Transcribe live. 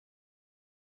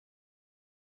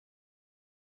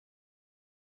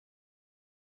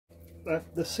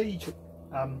the Siege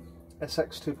SX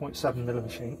 2.7 milling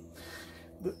machine,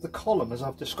 the column, as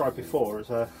I've described before, is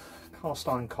a cast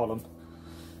iron column,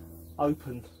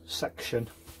 open section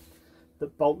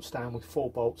that bolts down with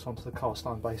 4 bolts onto the cast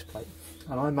iron base plate.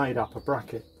 And I made up a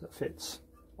bracket that fits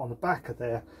on the back of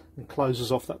there and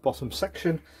closes off that bottom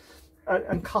section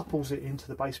and couples it into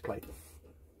the base plate.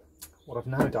 What I've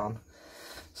now done,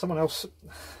 someone else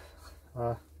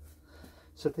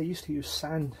said they used to use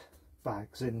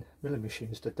sandbags in milling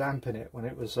machines to dampen it when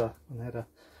it was when they had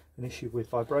an issue with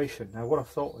vibration. Now what I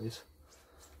thought is,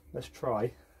 let's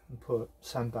try and put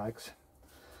sandbags,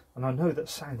 and I know that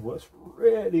sand works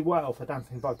really well for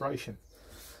dampening vibration.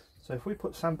 So if we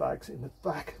put sandbags in the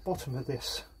bottom of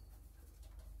this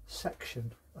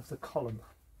section of the column,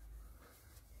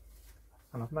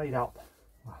 and I've made up,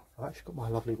 well, I've actually got my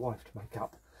lovely wife to make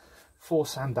up 4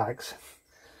 sandbags.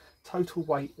 Total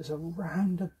weight is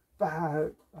around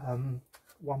about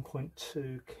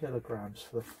 1.2 kilograms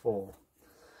for the 4.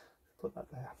 Put that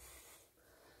there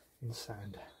in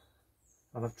sand,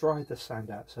 and I've dried the sand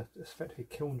out, so it's effectively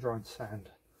kiln dried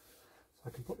sand. So I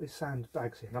can put these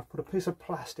sandbags in. I've put a piece of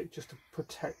plastic just to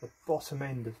protect the bottom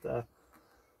end of the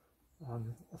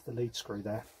lead screw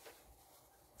there.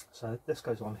 So this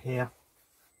goes on here.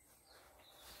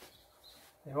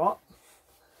 There you are.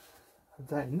 And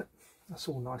then that's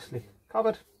all nicely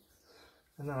covered,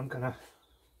 and then I'm going to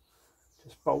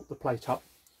just bolt the plate up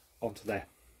onto there.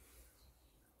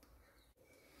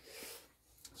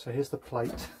 So here's the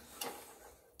plate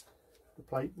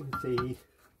with the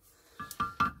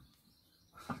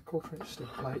 1/4 inch steel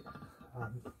plate.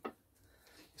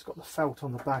 It's got the felt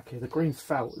on the back here. The green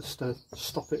felt is to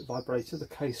stop it vibrating, the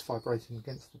case vibrating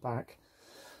against the back.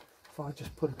 If I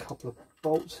just put a couple of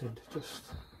bolts in to just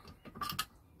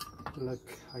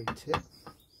locate it,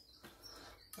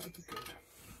 that'd be good.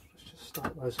 Let's just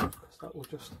start those off, because that will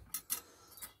just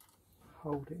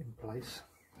hold it in place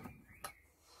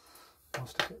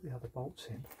whilst I get the other bolts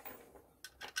in.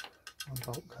 One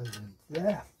bolt goes in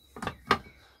there.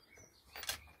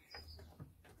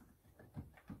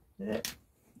 Yeah.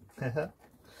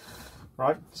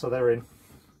 Right, so they're in.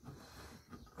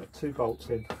 Got 2 bolts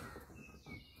in.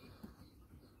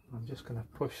 I'm just going to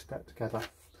push that together,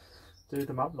 do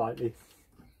them up lightly,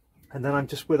 and then I'm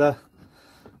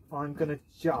going to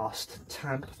just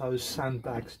tamp those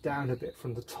sandbags down a bit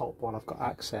from the top while I've got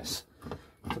access,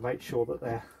 to make sure that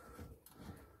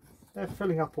they're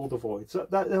filling up all the voids.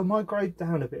 They'll migrate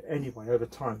down a bit anyway over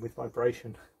time with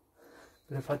vibration,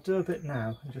 but if I do a bit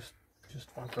now and just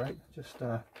vibrate, just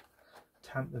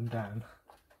tamp them down,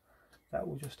 that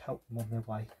will just help them on their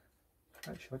way.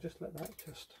 Actually, I'll just let that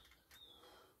just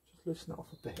loosen it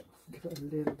off a bit, give it a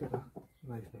little bit of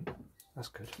movement. That's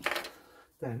good.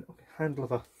 Then handle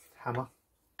of a hammer,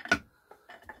 and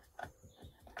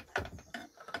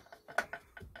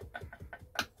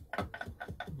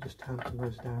just tamping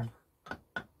those down.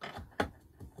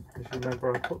 As you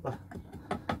remember, I put the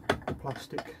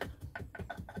plastic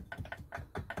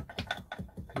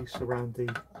piece around the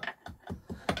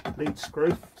lead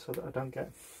screw so that I don't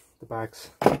get the bags,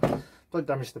 don't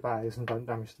damage the bags and don't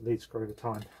damage the lead screw over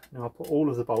time. Now I'll put all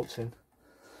of the bolts in.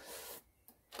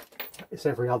 It's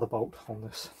every other bolt on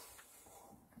this.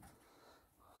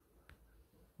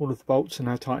 All of the bolts are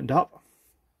now tightened up,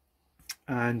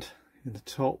 and in the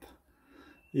top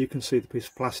you can see the piece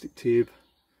of plastic tube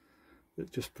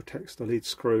that just protects the lead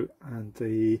screw, and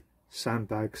the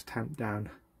sandbags tamped down,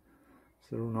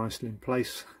 so they're all nicely in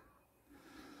place.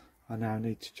 I now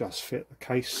need to just fit the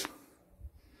case,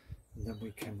 and then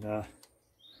we can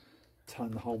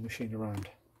turn the whole machine around.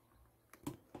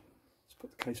 Let's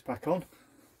put the case back on.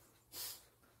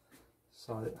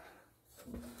 So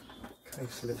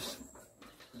case lifts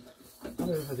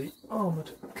over the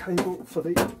armoured cable for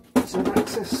the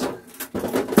Z-axis,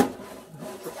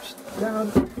 drops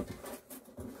down.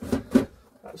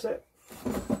 That's it.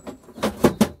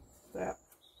 There.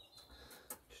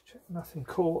 Just check nothing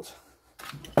caught.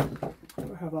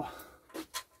 Whatever.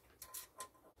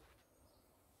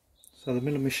 So the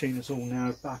milling machine is all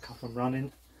now back up and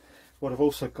running. What I've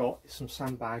also got is some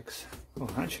sandbags. Well,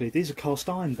 actually, these are cast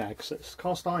iron bags. It's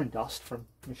cast iron dust from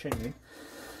machining.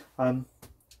 And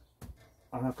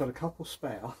I've got a couple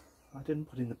spare. I didn't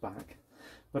put in the back,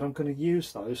 but I'm going to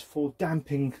use those for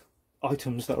damping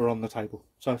items that are on the table.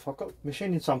 So if I've got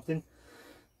machining something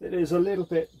that is a little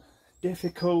bit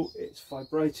difficult, it's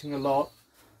vibrating a lot,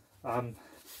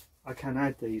 I can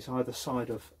add these either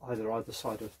side of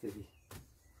the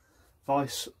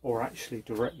vice, or actually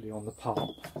directly on the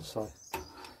part. So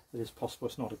it is possible.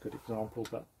 It's not a good example,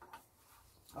 but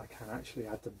I can actually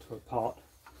add them to a part.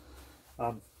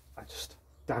 I just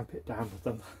damp it down with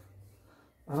them,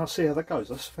 and I'll see how that goes.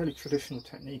 That's a fairly traditional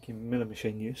technique in milling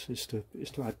machine use, is to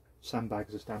add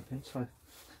sandbags as damping. So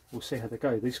we'll see how they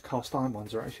go. These cast iron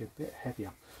ones are actually a bit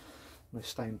heavier. They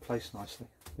stay in place nicely.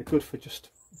 They're good for just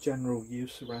general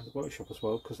use around the workshop as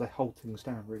well, because they hold things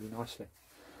down really nicely.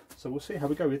 So we'll see how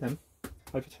we go with them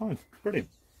over time. Brilliant.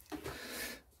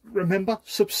 Remember,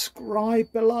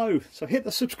 subscribe below. So hit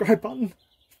the subscribe button.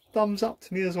 Thumbs up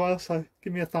to me as well. So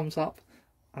give me a thumbs up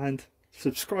and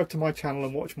subscribe to my channel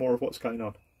and watch more of what's going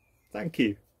on. Thank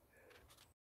you.